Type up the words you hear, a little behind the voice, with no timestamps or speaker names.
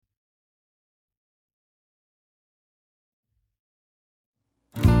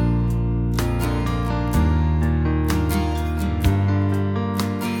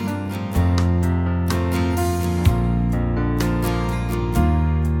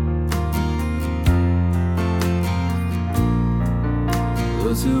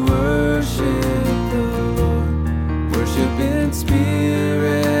Those who worship the Lord, worship in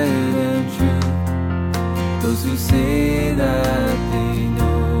spirit and truth. Those who say that they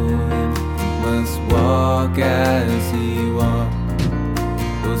know Him must walk as He walked.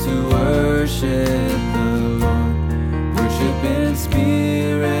 Those who worship the Lord, worship in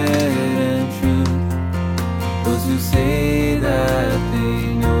spirit and truth. Those who say that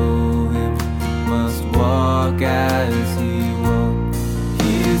they know Him must walk as He walked.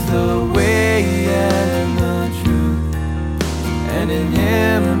 He is the way and the truth, and in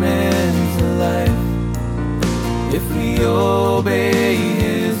Him is the life. If we obey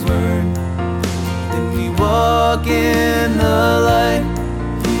His word, then we walk in the light.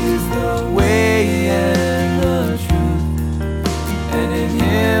 He is the way and the truth, and in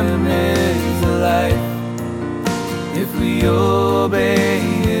Him is the life. If we obey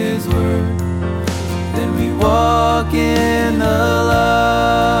His word, then we walk in the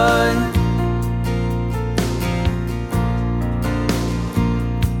light.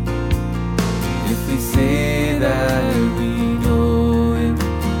 If we say that we know Him,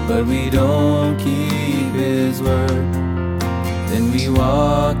 but we don't keep His word, then we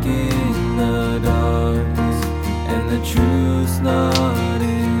walk in the darkness, and the truth's not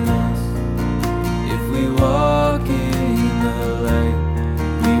in us. If we walk in the light,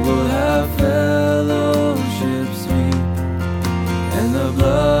 we will have fellowship sweet, and the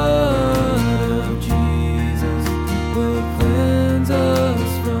blood of Jesus will cleanse us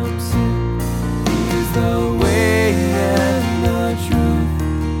from sin. He is the way and the truth,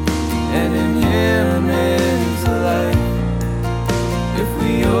 and in Him is the life. If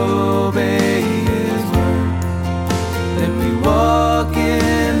we obey His word, then we walk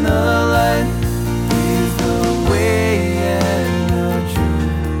in the light. He is the way and the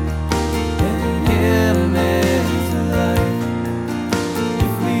truth, and in Him is the life.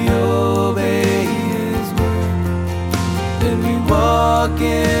 If we obey His word, then we walk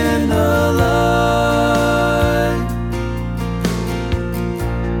in the light.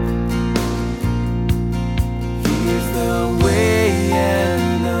 He is the way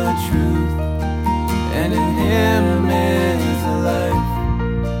and the truth, and in Him is the life.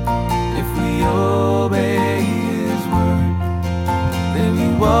 If we obey His word, then we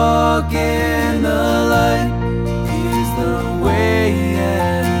walk in the light. He is the way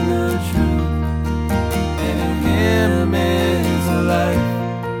and the truth, and in Him is the life.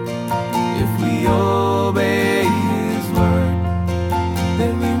 If we obey His word,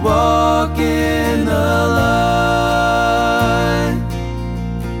 then we walk in the light.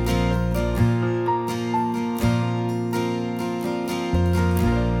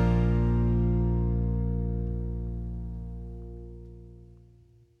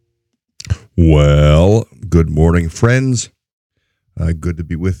 Well, good morning, friends. Good to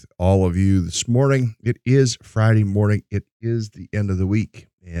be with all of you this morning. It is Friday morning. It is the end of the week,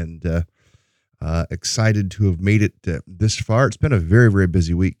 and excited to have made it this far. It's been a very, very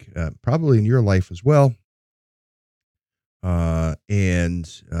busy week, probably in your life as well.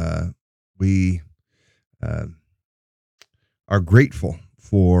 We are grateful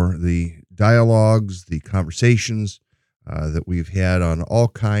for the dialogues, the conversations that we've had on all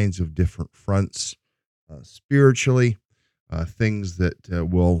kinds of different fronts, spiritually, things that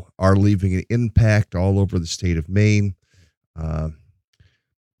are leaving an impact all over the state of Maine.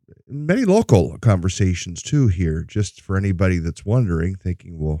 Many local conversations too here, just for anybody that's wondering,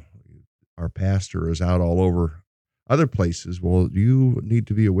 thinking, well, our pastor is out all over other places. Well, you need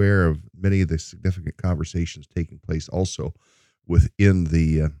to be aware of many of the significant conversations taking place also within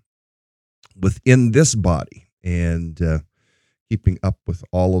this body, and keeping up with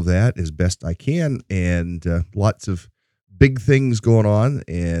all of that as best I can, and lots of big things going on,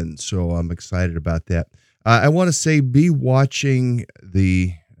 and so I'm excited about that. I want to say, be watching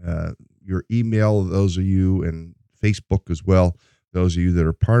your email, those of you, and Facebook as well, those of you that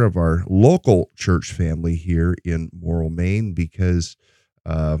are part of our local church family here in Morrill, Maine, because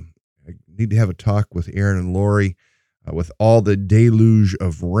I need to have a talk with Aaron and Lori with all the deluge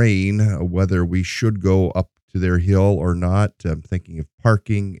of rain, whether we should go up to their hill or not. I'm thinking of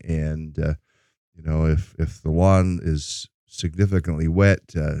parking, and if the lawn is significantly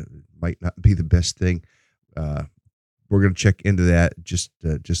wet, might not be the best thing. We're going to check into that. Just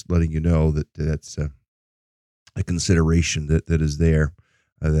letting you know that that's a consideration that is there,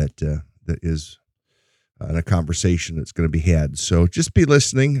 that is a conversation that's going to be had. So just be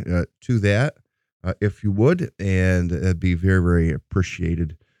listening to that, if you would, and it'd be very, very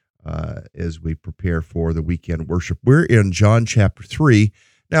appreciated as we prepare for the weekend worship. We're in John chapter 3.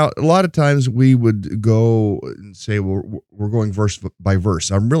 Now, a lot of times we would go and say, well, we're going verse by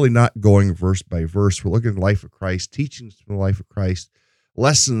verse. I'm really not going verse by verse. We're looking at the life of Christ, teachings from the life of Christ,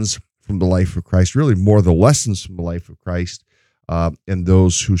 lessons from the life of Christ, really more the lessons from the life of Christ, and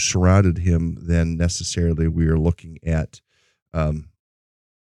those who surrounded him than necessarily we are looking at um,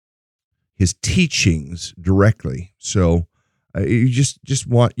 his teachings directly. So you just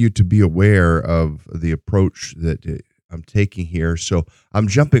want you to be aware of the approach that I'm taking here. So I'm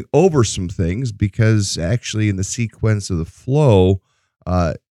jumping over some things because actually in the sequence of the flow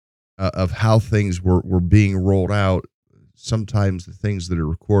of how things were being rolled out, sometimes the things that are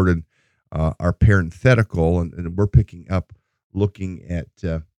recorded are parenthetical, and we're picking up looking at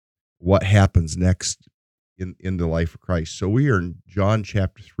what happens next in the life of Christ. So we are in John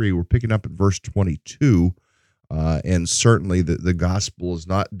chapter 3. We're picking up at verse 22. And certainly the gospel is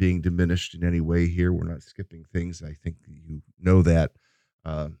not being diminished in any way here. We're not skipping things. I think you know that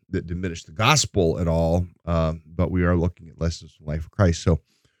that diminish the gospel at all. But we are looking at lessons from the life of Christ. So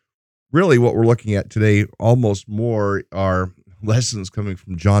really what we're looking at today almost more are lessons coming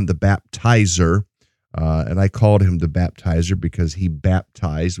from John the Baptizer. And I called him the Baptizer because he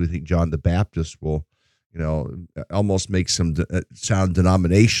baptized. We think John the Baptist will, almost makes him sound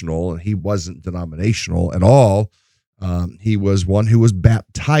denominational, and he wasn't denominational at all. He was one who was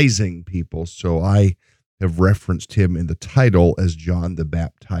baptizing people. So I have referenced him in the title as John the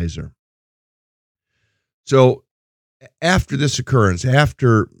Baptizer. So after this occurrence,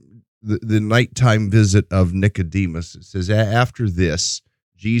 after the nighttime visit of Nicodemus, it says, after this,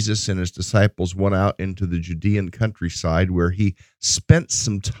 Jesus and his disciples went out into the Judean countryside where he spent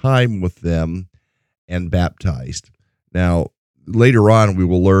some time with them and baptized. Now, later on, we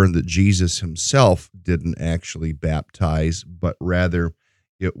will learn that Jesus himself didn't actually baptize, but rather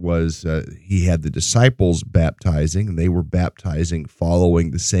it was he had the disciples baptizing, and they were baptizing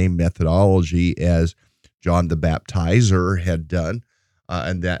following the same methodology as John the Baptizer had done.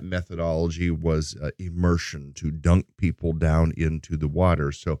 And that methodology was immersion, to dunk people down into the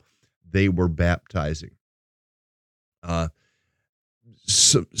water. So they were baptizing.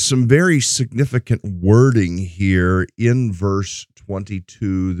 Some very significant wording here in verse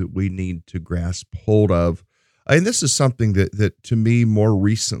 22 that we need to grasp hold of. And this is something that to me more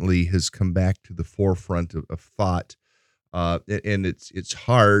recently has come back to the forefront of thought. And it's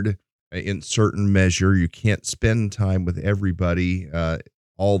hard in certain measure. You can't spend time with everybody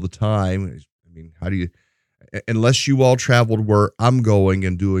all the time. I mean, how do you, unless you all traveled where I'm going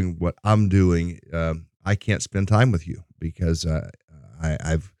and doing what I'm doing, I can't spend time with you because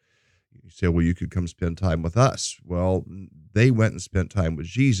I've, you say, well, you could come spend time with us. Well, they went and spent time with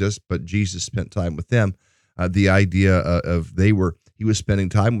Jesus, but Jesus spent time with them. The idea of he was spending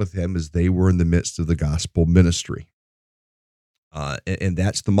time with them as they were in the midst of the gospel ministry. And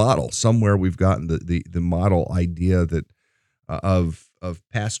that's the model. Somewhere we've gotten the model idea that of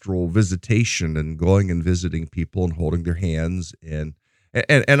pastoral visitation and going and visiting people and holding their hands and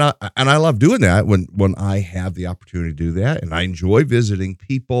I love doing that when I have the opportunity to do that, and I enjoy visiting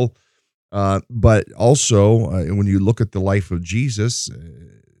people. But also when you look at the life of Jesus,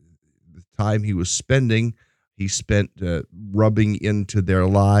 the time he was spending. He spent rubbing into their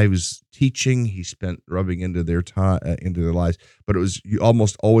lives, teaching. He spent rubbing into their time, into their lives. But it was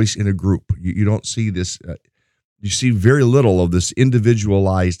almost always in a group. You don't see this. You see very little of this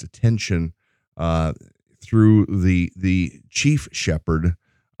individualized attention through the chief shepherd.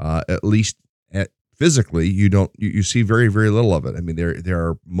 At least physically, you see very, very little of it. I mean, there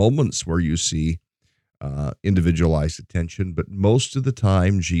are moments where you see individualized attention, but most of the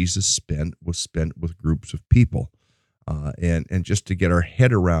time Jesus was spent with groups of people. And just to get our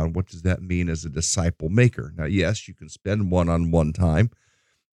head around, what does that mean as a disciple maker? Now, yes, you can spend one-on-one time.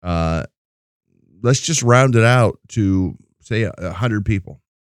 Let's just round it out to say 100 people.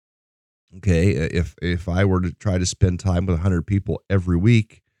 Okay, if I were to try to spend time with 100 people every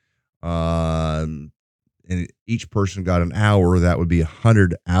week, and each person got an hour, that would be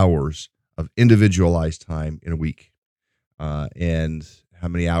 100 hours of individualized time in a week. And how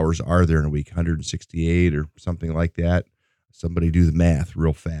many hours are there in a week? 168 or something like that. Somebody do the math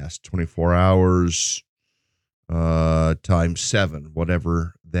real fast. 24 hours times 7,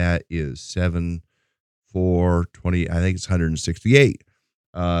 whatever that is. 7, 4, 20, I think it's 168.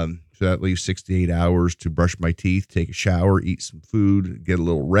 So that leaves 68 hours to brush my teeth, take a shower, eat some food, get a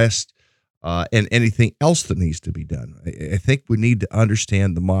little rest, and anything else that needs to be done. I think we need to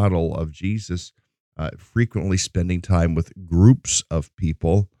understand the model of Jesus frequently spending time with groups of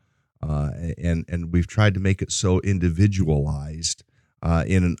people, and we've tried to make it so individualized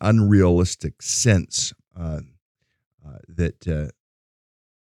in an unrealistic sense that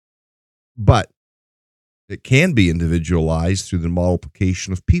but it can be individualized through the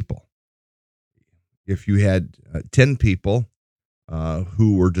multiplication of people. If you had 10 people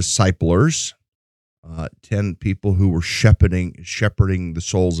who were disciplers, 10 people who were shepherding the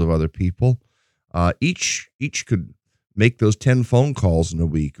souls of other people, each could make those 10 phone calls in a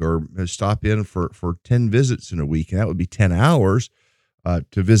week, or stop in for 10 visits in a week, and that would be 10 hours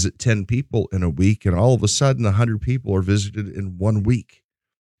to visit 10 people in a week, and all of a sudden 100 people are visited in 1 week.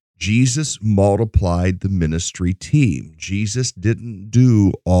 Jesus multiplied the ministry team. Jesus didn't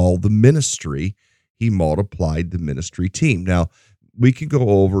do all the ministry. He multiplied the ministry team. Now, we can go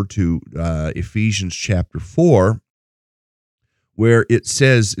over to Ephesians chapter 4, where it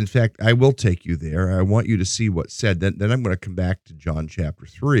says, in fact, I will take you there. I want you to see what's said. Then I'm going to come back to John chapter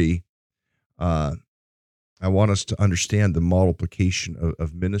 3. I want us to understand the multiplication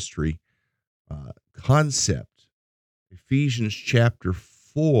of ministry concept. Ephesians chapter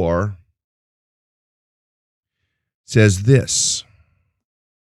 4 says this: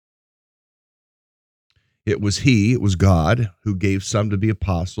 it was God who gave some to be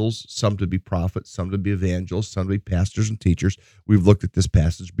apostles, some to be prophets, some to be evangelists, some to be pastors and teachers. We've looked at this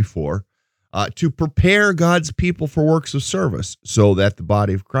passage before. To prepare God's people for works of service, so that the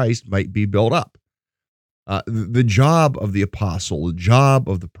body of Christ might be built up. The job of the apostle, the job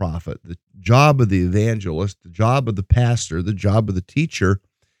of the prophet, the job of the evangelist, the job of the pastor, the job of the teacher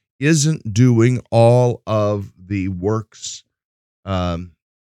isn't doing all of the works of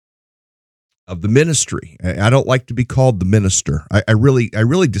the ministry. I don't like to be called the minister. I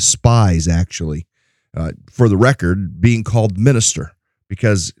really despise, actually, for the record, being called minister,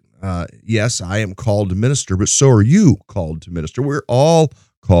 because yes, I am called to minister, but so are you called to minister. We're all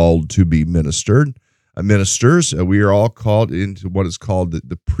called to be ministers. We are all called into what is called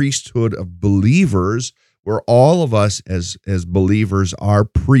the priesthood of believers, where all of us as believers are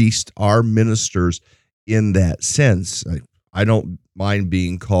priests, are ministers in that sense. I don't mind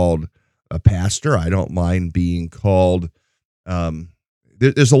being called a pastor. I don't mind being called.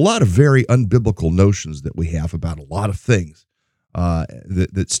 There's a lot of very unbiblical notions that we have about a lot of things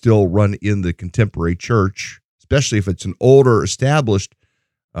that still run in the contemporary church, especially if it's an older, established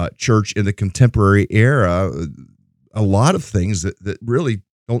church in the contemporary era. A lot of things that really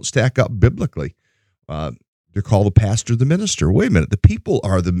don't stack up biblically. They're called the pastor, the minister. Wait a minute, the people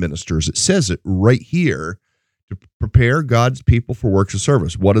are the ministers. It says it right here, to prepare God's people for works of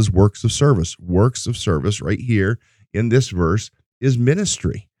service. What is works of service? Works of service right here in this verse is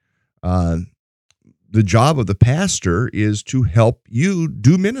ministry. The job of the pastor is to help you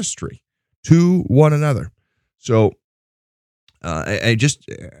do ministry to one another. So I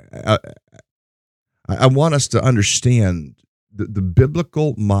want us to understand the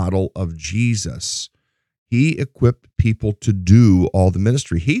biblical model of Jesus. He equipped people to do all the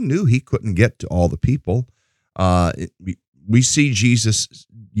ministry. He knew he couldn't get to all the people. We see Jesus,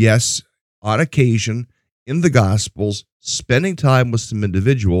 yes, on occasion in the Gospels, spending time with some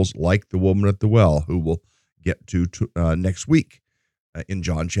individuals like the woman at the well, who we'll get to next week in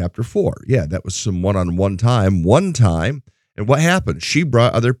John chapter 4. Yeah, that was some one-on-one time, one time. And what happened? She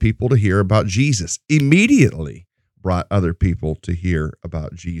brought other people to hear about Jesus. Immediately brought other people to hear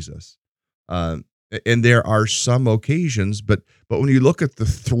about Jesus. And there are some occasions, but when you look at the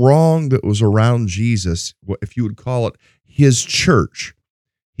throng that was around Jesus, if you would call it his church,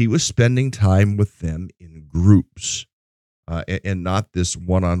 he was spending time with them in groups, and not this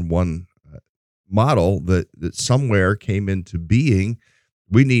one-on-one model that somewhere came into being.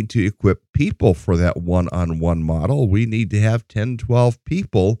 We need to equip people for that one-on-one model. We need to have 10, 12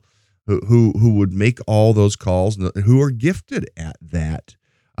 people who would make all those calls, who are gifted at that.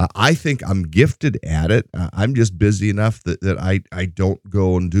 I think I'm gifted at it. I'm just busy enough that I don't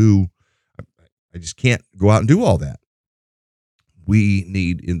go and do, I just can't go out and do all that. We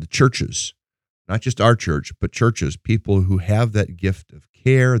need in the churches, not just our church, but churches, people who have that gift of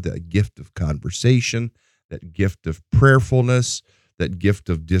care, that gift of conversation, that gift of prayerfulness, that gift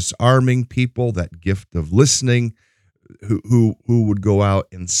of disarming people, that gift of listening, who would go out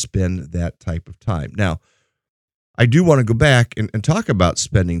and spend that type of time. Now, I do want to go back and talk about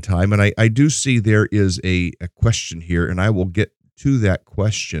spending time, and I do see there is a question here, and I will get to that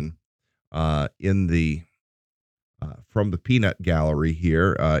question in the from the peanut gallery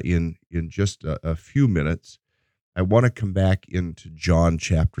here in just a few minutes. I want to come back into John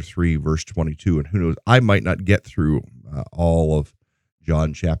chapter 3, verse 22, and who knows, I might not get through all of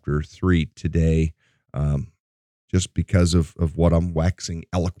John chapter 3 today, just because of what I'm waxing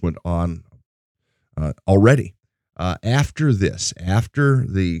eloquent on already. After this, after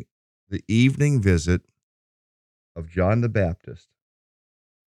the evening visit of John the Baptist,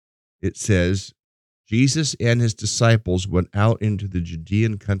 it says, Jesus and his disciples went out into the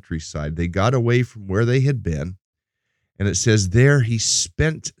Judean countryside. They got away from where they had been, and it says there he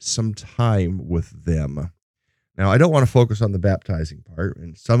spent some time with them. Now, I don't want to focus on the baptizing part,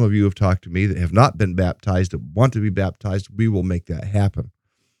 and some of you have talked to me that have not been baptized, that want to be baptized. We will make that happen.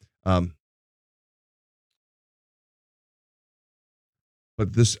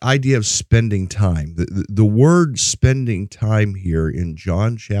 But this idea of spending time, the word spending time here in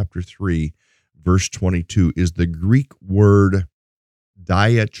John chapter 3, verse 22, is the Greek word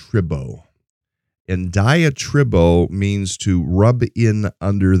diatribo. And diatribo means to rub in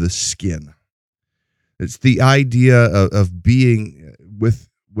under the skin. It's the idea of being with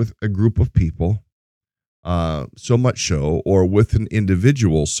a group of people, so much so, or with an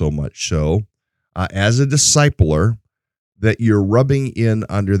individual so much so, as a discipler, that you're rubbing in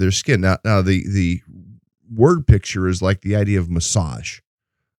under their skin. Now the word picture is like the idea of massage,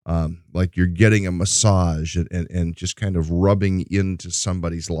 like you're getting a massage and just kind of rubbing into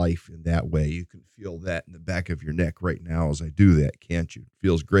somebody's life in that way. You can feel that in the back of your neck right now as I do that, can't you? It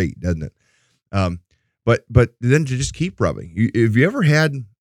feels great, doesn't it? But then to just keep rubbing. Have you ever had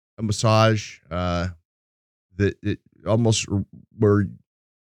a massage that it almost where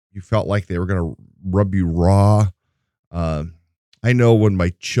you felt like they were going to rub you raw? I know when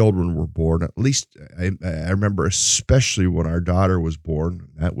my children were born, at least I remember, especially when our daughter was born,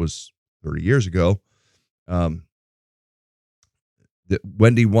 that was 30 years ago, that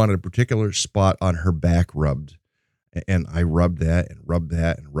Wendy wanted a particular spot on her back rubbed. And I rubbed that and rubbed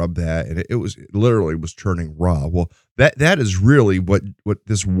that and rubbed that, and it literally was turning raw. Well, that is really what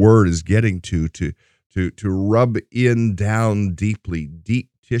this word is getting to rub in down deeply, deep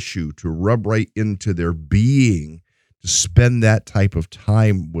tissue, to rub right into their being, to spend that type of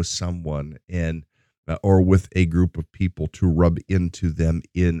time with someone and or with a group of people, to rub into them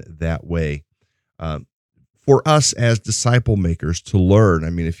in that way. For us as disciple makers to learn, I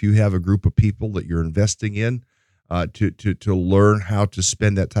mean, if you have a group of people that you're investing in, to learn how to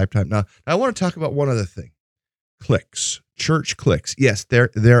spend that type of time. Now, I want to talk about one other thing. Cliques, church cliques. Yes,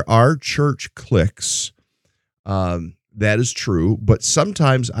 there are church cliques. That is true. But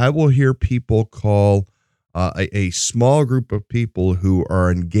sometimes I will hear people call a small group of people who are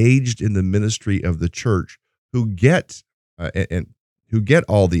engaged in the ministry of the church, who get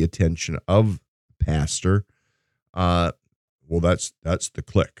all the attention of the pastor. Well, that's the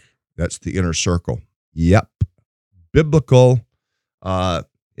clique. That's the inner circle. Yep. Biblical.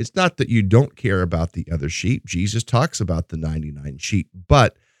 It's not that you don't care about the other sheep. Jesus talks about the 99 sheep,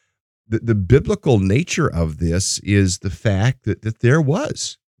 but the biblical nature of this is the fact that there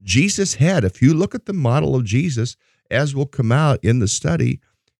was. Jesus had, if you look at the model of Jesus, as will come out in the study,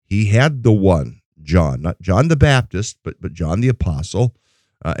 he had the one, John, not John the Baptist, but John the Apostle,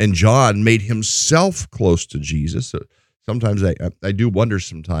 and John made himself close to Jesus. So sometimes I do wonder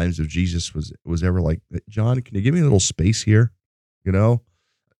sometimes if Jesus was ever like, John, can you give me a little space here? You know,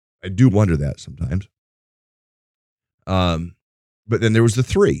 I do wonder that sometimes. But then there was the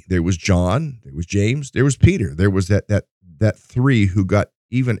three. There was John, there was James, there was Peter. There was that three who got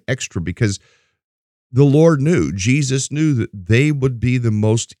even extra because the Lord knew, Jesus knew that they would be the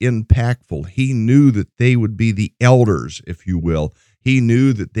most impactful. He knew that they would be the elders, if you will. He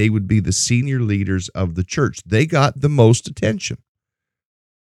knew that they would be the senior leaders of the church. They got the most attention.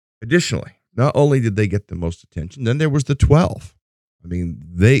 Additionally, not only did they get the most attention, then there was the 12. I mean,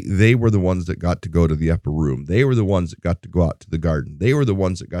 they were the ones that got to go to the upper room. They were the ones that got to go out to the garden. They were the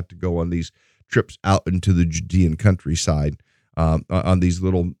ones that got to go on these trips out into the Judean countryside, on these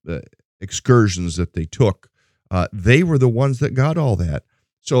little excursions that they took. They were the ones that got all that.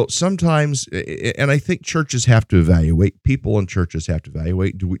 So sometimes, and I think churches have to evaluate, people in churches have to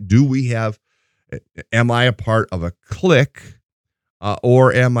evaluate, am I a part of a clique,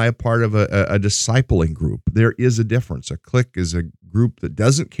 or am I a part of a discipling group? There is a difference. A clique is a group that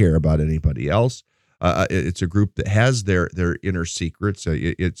doesn't care about anybody else. It's a group that has their inner secrets.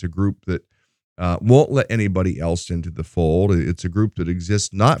 It's a group that won't let anybody else into the fold. It's a group that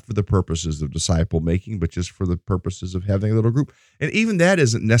exists not for the purposes of disciple making, but just for the purposes of having a little group. And even that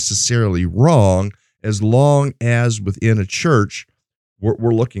isn't necessarily wrong, as long as within a church,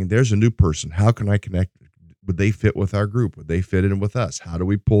 we're looking, there's a new person. How can I connect? Would they fit with our group? Would they fit in with us? How do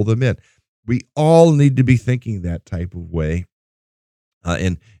we pull them in? We all need to be thinking that type of way.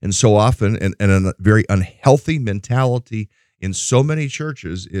 And so often, and a very unhealthy mentality in so many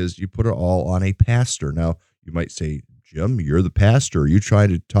churches is you put it all on a pastor. Now, you might say, Jim, you're the pastor. Are you trying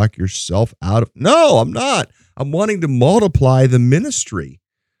to talk yourself out of? No, I'm not. I'm wanting to multiply the ministry.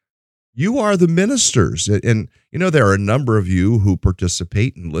 You are the ministers. And there are a number of you who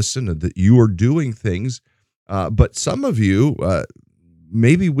participate and listen, and that you are doing things. But some of you,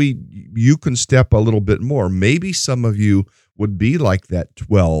 maybe you can step a little bit more. Maybe some of you would be like that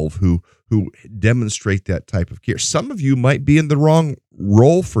 12 who demonstrate that type of care. Some of you might be in the wrong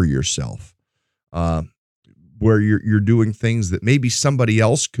role for yourself, where you're doing things that maybe somebody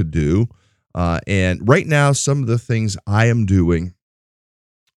else could do. And right now, some of the things I am doing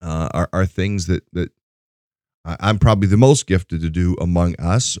are things that I'm probably the most gifted to do among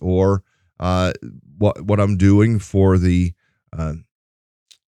us, or what I'm doing for the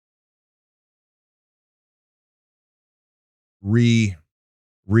re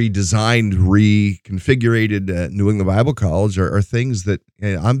redesigned, reconfigured New England Bible College are things that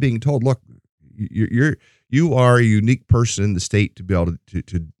I'm being told. Look, you are a unique person in the state to be able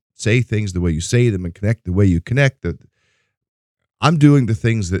to say things the way you say them and connect the way you connect. That I'm doing the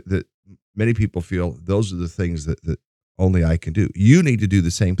things that many people feel those are the things that only I can do. You need to do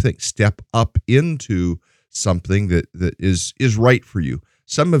the same thing. Step up into something that is right for you.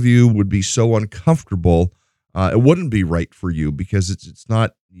 Some of you would be so uncomfortable, it wouldn't be right for you because it's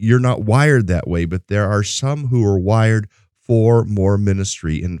not, you're not wired that way. But there are some who are wired for more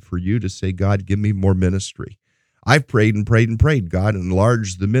ministry, and for you to say, God, give me more ministry. I've prayed and prayed and prayed. God,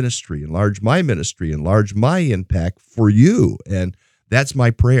 enlarge the ministry, enlarge my ministry, enlarge my impact for you. And that's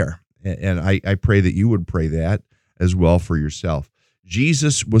my prayer. And I pray that you would pray that as well for yourself.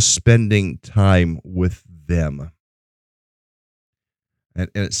 Jesus was spending time with them. And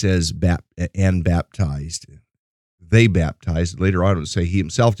it says, and baptized. They baptized. Later on, it would say he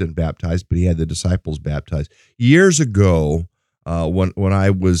himself didn't baptize, but he had the disciples baptized. Years ago, when I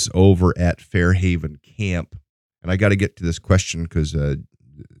was over at Fairhaven Camp, and I got to get to this question because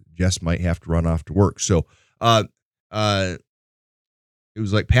Jess might have to run off to work. So it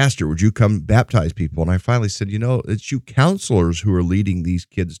was like, Pastor, would you come baptize people? And I finally said, it's you counselors who are leading these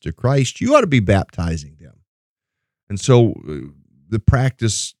kids to Christ. You ought to be baptizing them. And so the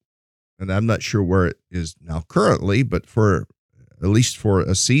practice, and I'm not sure where it is now currently, but for at least for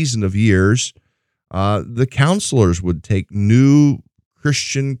a season of years, the counselors would take new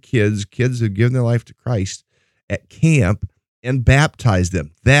Christian kids who've given their life to Christ at camp and baptize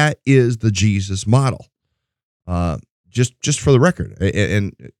them. That is the Jesus model. Just for the record,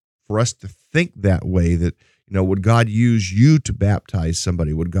 and for us to think that way, that would God use you to baptize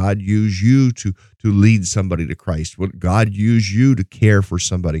somebody? Would God use you to lead somebody to Christ? Would God use you to care for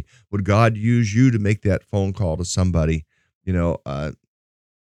somebody? Would God use you to make that phone call to somebody? To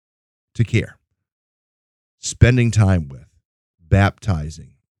care, spending time with,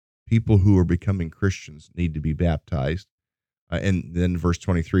 baptizing people who are becoming Christians need to be baptized. And then verse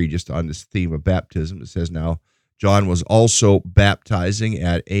 23, just on this theme of baptism, it says, now John was also baptizing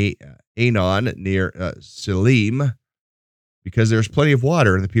at Aenon near Salim, because there's plenty of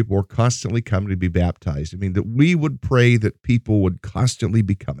water and the people were constantly coming to be baptized. I mean, that we would pray that people would constantly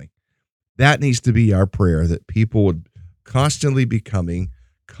be coming. That needs to be our prayer, that people would constantly be coming,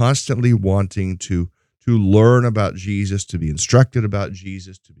 constantly wanting to learn about Jesus, to be instructed about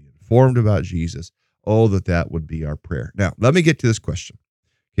Jesus, to be informed about Jesus. Oh, that would be our prayer. Now, let me get to this question.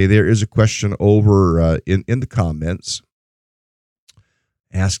 Okay, there is a question over in the comments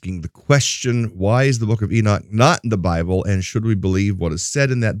asking the question, why is the book of Enoch not in the Bible, and should we believe what is said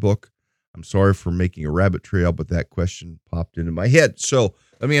in that book? I'm sorry for making a rabbit trail, but that question popped into my head. So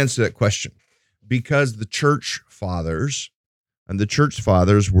let me answer that question. Because the church fathers, and the church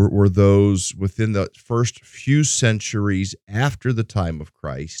fathers were those within the first few centuries after the time of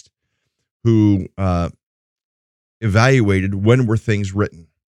Christ who evaluated when were things written.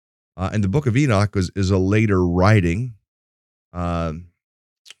 And the book of Enoch is a later writing.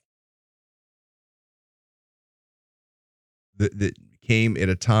 That came at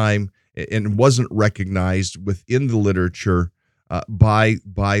a time and wasn't recognized within the literature by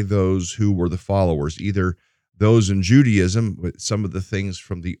those who were the followers, either those in Judaism, with some of the things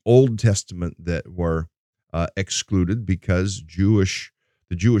from the Old Testament that were excluded because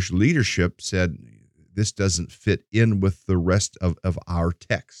the Jewish leadership said this doesn't fit in with the rest of our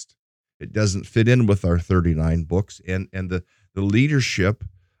text. It doesn't fit in with our 39 books, and the leadership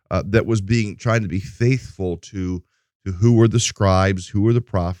that was trying to be faithful to who were the scribes, who were the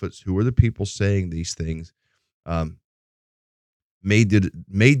prophets, who were the people saying these things, made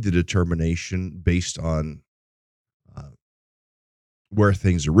the determination based on where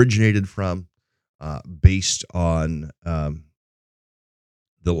things originated from, based on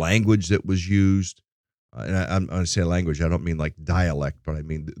the language that was used. And I'm going to say language, I don't mean like dialect, but I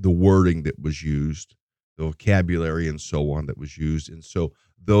mean the wording that was used. the vocabulary and so on that was used. And so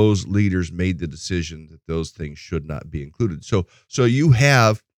those leaders made the decision that those things should not be included. So you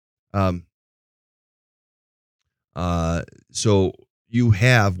have, um, uh, so we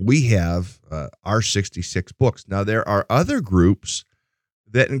have our 66 books. Now there are other groups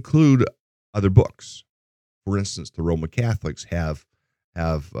that include other books. For instance, the Roman Catholics have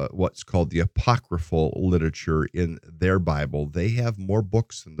what's called the apocryphal literature in their Bible. They have more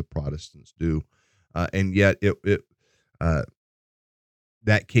books than the Protestants do, and yet it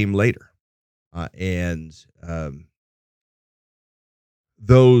that came later, and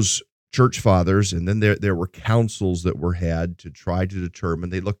those church fathers, and then there were councils that were had to try to determine.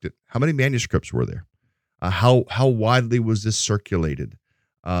 They looked at how many manuscripts were there, how widely was this circulated.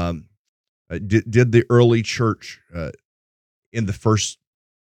 Did the early church in the first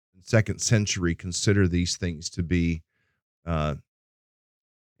and second century consider these things to be, uh,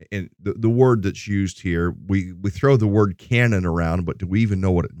 and the word that's used here, we throw the word canon around, but do we even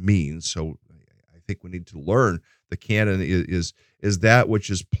know what it means? So I think we need to learn. The canon is that which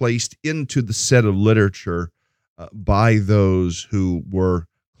is placed into the set of literature by those who were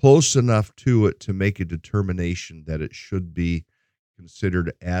close enough to it to make a determination that it should be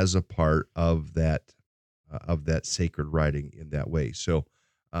considered as a part of that sacred writing in that way. So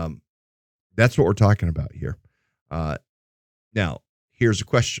that's what we're talking about here. Now, here's a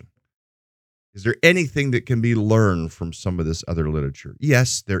question. Is there anything that can be learned from some of this other literature?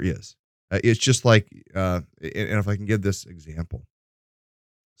 Yes, there is. It's just like, and if I can give this example,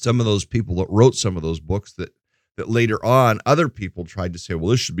 some of those people that wrote some of those books that later on other people tried to say,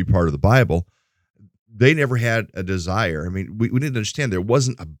 well, this should be part of the Bible. They never had a desire. I mean, we need to understand there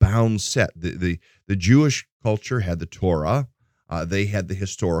wasn't a bound set. The Jewish culture had the Torah. They had the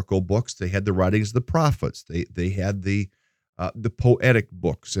historical books. They had the writings of the prophets. They had the poetic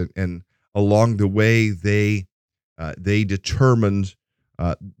books, and along the way they determined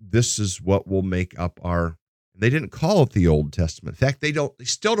this is what will make up our. They didn't call it the Old Testament. In fact, they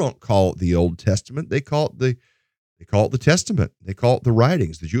still don't call it the Old Testament. They call it the Testament. They call it the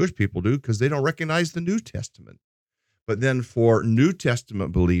writings. The Jewish people do, because they don't recognize the New Testament. But then for New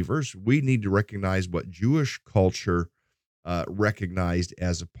Testament believers, we need to recognize what Jewish culture recognized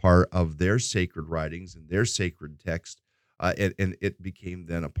as a part of their sacred writings and their sacred text. And it became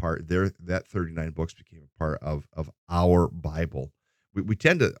then a part, that 39 books became a part of our Bible. We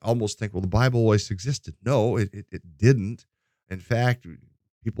tend to almost think, well, the Bible always existed. No, it didn't. In fact,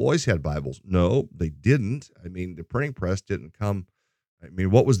 people always had Bibles. No, they didn't. I mean, the printing press didn't come. I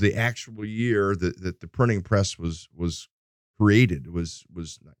mean, what was the actual year that the printing press was created? It was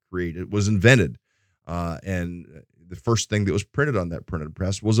not created. It was invented. And the first thing that was printed on that printed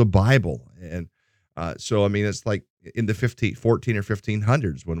press was a Bible. And so, I mean, it's like in the 14 or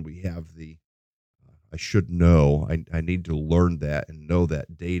 1500s when we have the, I should know, I need to learn that and know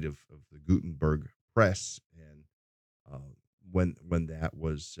that date of the Gutenberg press and when that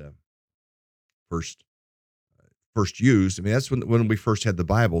was first used. I mean, that's when we first had the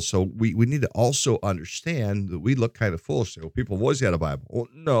Bible. So we need to also understand that we look kind of foolish. Well, people have always had a Bible. Well,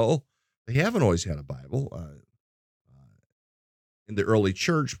 no, they haven't always had a Bible. In the early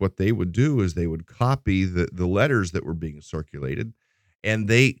church, what they would do is they would copy the letters that were being circulated, and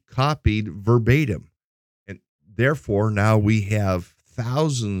they copied verbatim. And therefore, now we have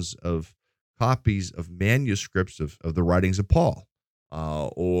thousands of copies of manuscripts of the writings of Paul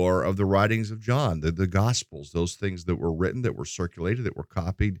or of the writings of John, the Gospels, those things that were written, that were circulated, that were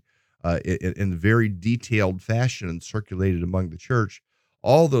copied in very detailed fashion and circulated among the church.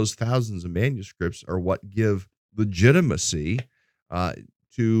 All those thousands of manuscripts are what give legitimacy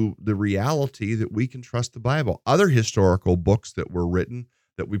to the reality that we can trust the Bible. Other historical books that were written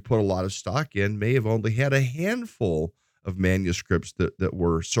that we put a lot of stock in may have only had a handful of manuscripts that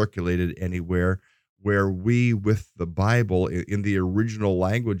were circulated anywhere, where we, with the Bible in the original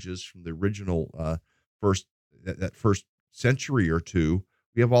languages from the original that first century or two,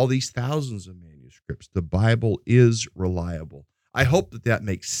 we have all these thousands of manuscripts. The Bible is reliable. I hope that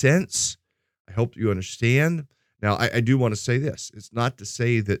makes sense. I hope you understand. Now, I do want to say this. It's not to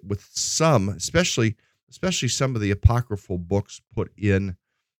say that with some, especially some of the apocryphal books put in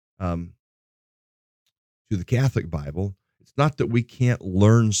to the Catholic Bible, it's not that we can't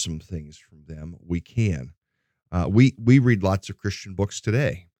learn some things from them. We can. We read lots of Christian books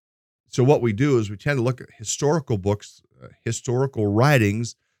today. So what we do is we tend to look at historical books, historical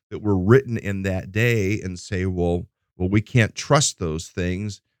writings that were written in that day and say, well, we can't trust those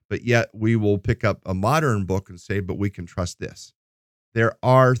things. But yet we will pick up a modern book and say, but we can trust this. There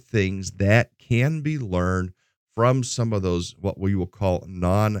are things that can be learned from some of those, what we will call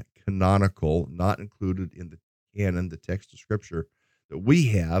canonical, not included in the canon, the text of Scripture that we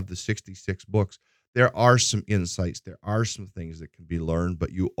have, the 66 books, there are some insights, there are some things that can be learned,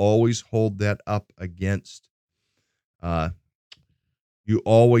 but you always hold that up against uh,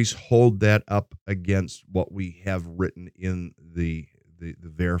 what we have written in the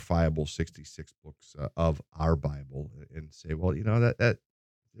verifiable 66 books of our Bible, and say, well, that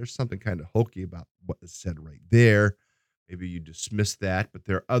there's something kind of hokey about what is said right there. Maybe you dismiss that, but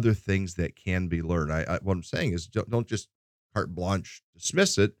there are other things that can be learned. What I'm saying is, don't just carte blanche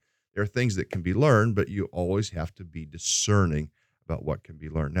dismiss it. There are things that can be learned, but you always have to be discerning about what can be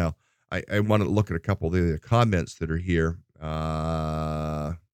learned. Now, I want to look at a couple of the comments that are here.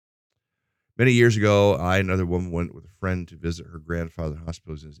 Many years ago, I and another woman went with a friend to visit her grandfather in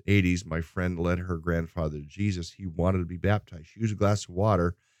hospital in his 80s. My friend led her grandfather to Jesus. He wanted to be baptized. She used a glass of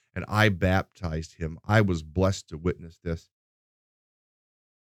water, and I baptized him. I was blessed to witness this.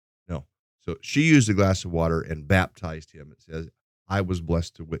 No. So she used a glass of water and baptized him. It says, I was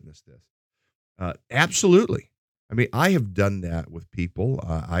blessed to witness this. Absolutely. I mean, I have done that with people.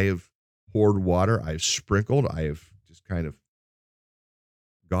 I have poured water. I've sprinkled. I have just kind of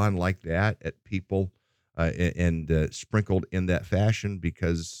gone like that at people and sprinkled in that fashion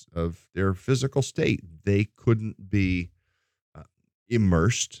because of their physical state. They couldn't be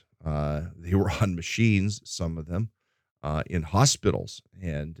immersed. They were on machines, some of them, in hospitals,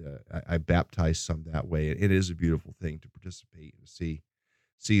 and I baptized some that way. It is a beautiful thing to participate and see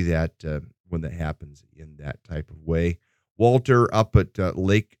that when that happens in that type of way. Walter up at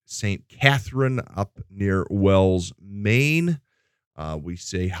Lake St. Catherine up near Wells, Maine. We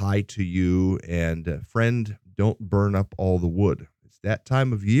say hi to you, and friend, don't burn up all the wood. It's that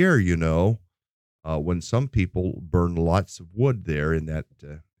time of year, when some people burn lots of wood there in that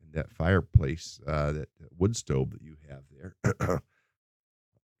fireplace, that wood stove that you have there.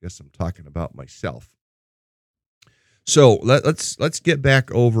 Guess I'm talking about myself. So let's get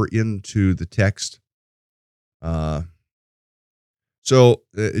back over into the text. So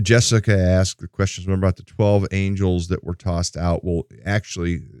Jessica asked the questions. Remember about the 12 angels that were tossed out? Well,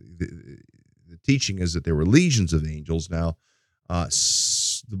 actually, the teaching is that there were legions of angels. Now,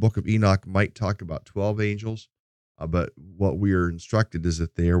 the book of Enoch might talk about 12 angels, but what we are instructed is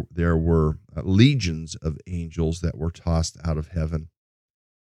that there were legions of angels that were tossed out of heaven.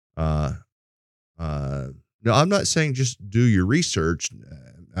 No, I'm not saying just do your research,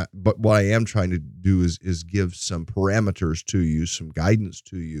 but what I am trying to do is give some parameters to you, some guidance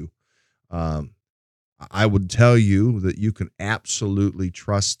to you. I would tell you that you can absolutely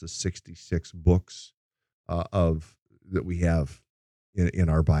trust the 66 books that we have in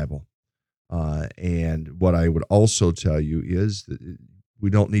our Bible. And what I would also tell you is that we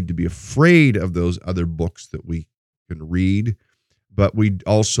don't need to be afraid of those other books that we can read, but we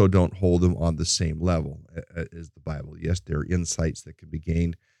also don't hold them on the same level as the Bible. Yes, there are insights that can be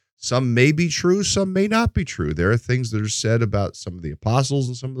gained. Some may be true, some may not be true. There are things that are said about some of the apostles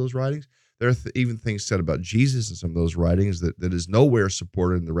in some of those writings. There are even things said about Jesus in some of those writings that is nowhere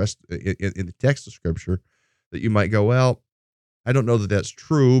supported in the rest in the text of Scripture, that you might go, well, I don't know that that's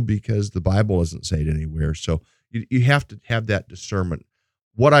true because the Bible doesn't say it anywhere. So you have to have that discernment.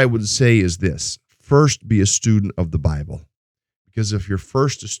 What I would say is this: first, be a student of the Bible. Because if you're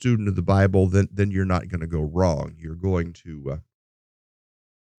first a student of the Bible, then you're not going to go wrong. You're going to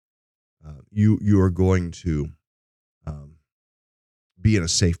you are going to be in a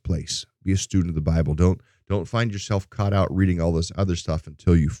safe place. Be a student of the Bible. Don't find yourself caught out reading all this other stuff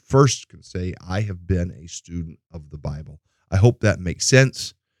until you first can say, I have been a student of the Bible. I hope that makes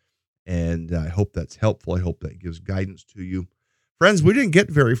sense, and I hope that's helpful. I hope that gives guidance to you. Friends, we didn't get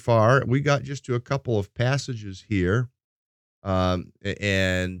very far. We got just to a couple of passages here.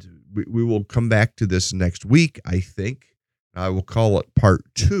 And we will come back to this next week, I think. I will call it part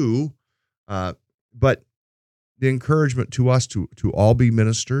 2. But the encouragement to us to all be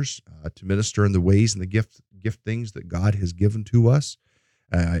ministers, to minister in the ways and the giftings that God has given to us.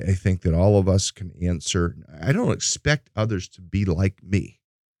 I think that all of us can answer. I don't expect others to be like me.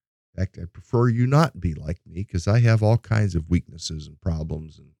 In fact, I prefer you not be like me, because I have all kinds of weaknesses and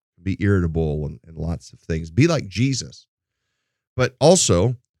problems and be irritable and lots of things. Be like Jesus. But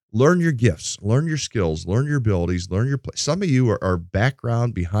also, learn your gifts, learn your skills, learn your abilities, learn your place. Some of you are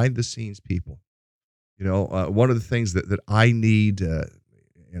background, behind-the-scenes people. One of the things that I need,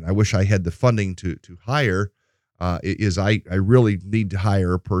 and I wish I had the funding to hire, is I really need to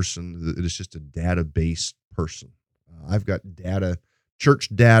hire a person that is just a database person. I've got data, church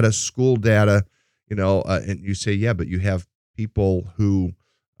data, school data, and you say, yeah, but you have people who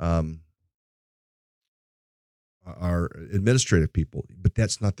are administrative people, but but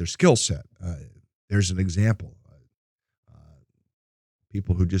that's not their skill set. There's an example.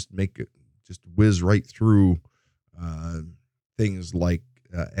 People who just just whiz right through things like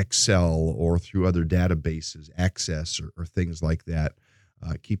Excel or through other databases, Access or things like that,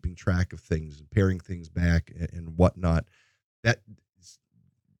 keeping track of things and paring things back and whatnot. That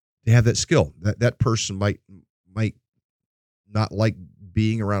they have that skill. That person might not like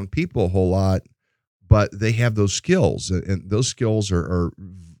being around people a whole lot, but they have those skills, and those skills are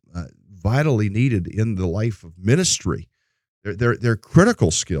vitally needed in the life of ministry. They're critical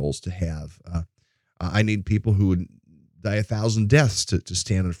skills to have. I need people who would die 1,000 deaths to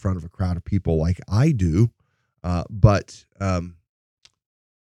stand in front of a crowd of people like I do, but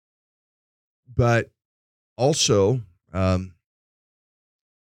also are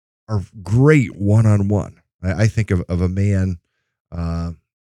great one-on-one. I think of a man.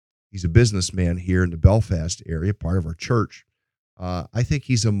 He's a businessman here in the Belfast area, part of our church. I think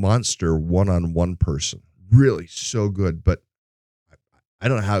he's a monster one-on-one person. Really so good, but I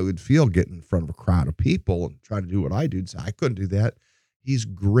don't know how it would feel getting in front of a crowd of people and trying to do what I do. So I couldn't do that. He's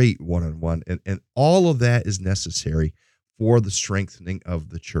great one-on-one, and all of that is necessary for the strengthening of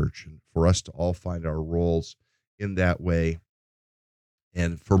the church and for us to all find our roles in that way,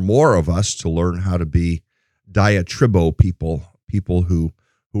 and for more of us to learn how to be diatribo people who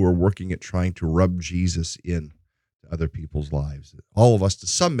are working at trying to rub Jesus in to other people's lives. All of us, to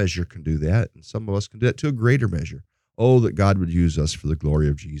some measure, can do that, and some of us can do that to a greater measure. Oh, that God would use us for the glory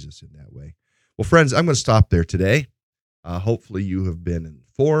of Jesus in that way. Well, friends, I'm going to stop there today. Hopefully you have been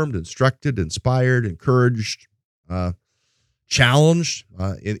informed, instructed, inspired, encouraged, challenged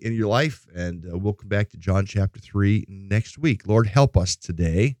in your life, and we'll come back to John chapter 3 next week. Lord, help us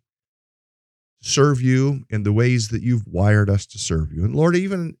today to serve you in the ways that you've wired us to serve you. And Lord,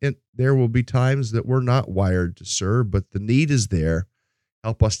 even there will be times that we're not wired to serve, but the need is there.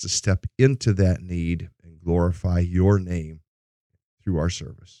 Help us to step into that need and glorify your name through our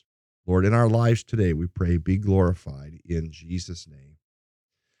service. Lord, in our lives today, we pray, be glorified in Jesus' name.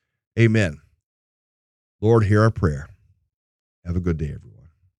 Amen. Lord, hear our prayer. Have a good day, everyone.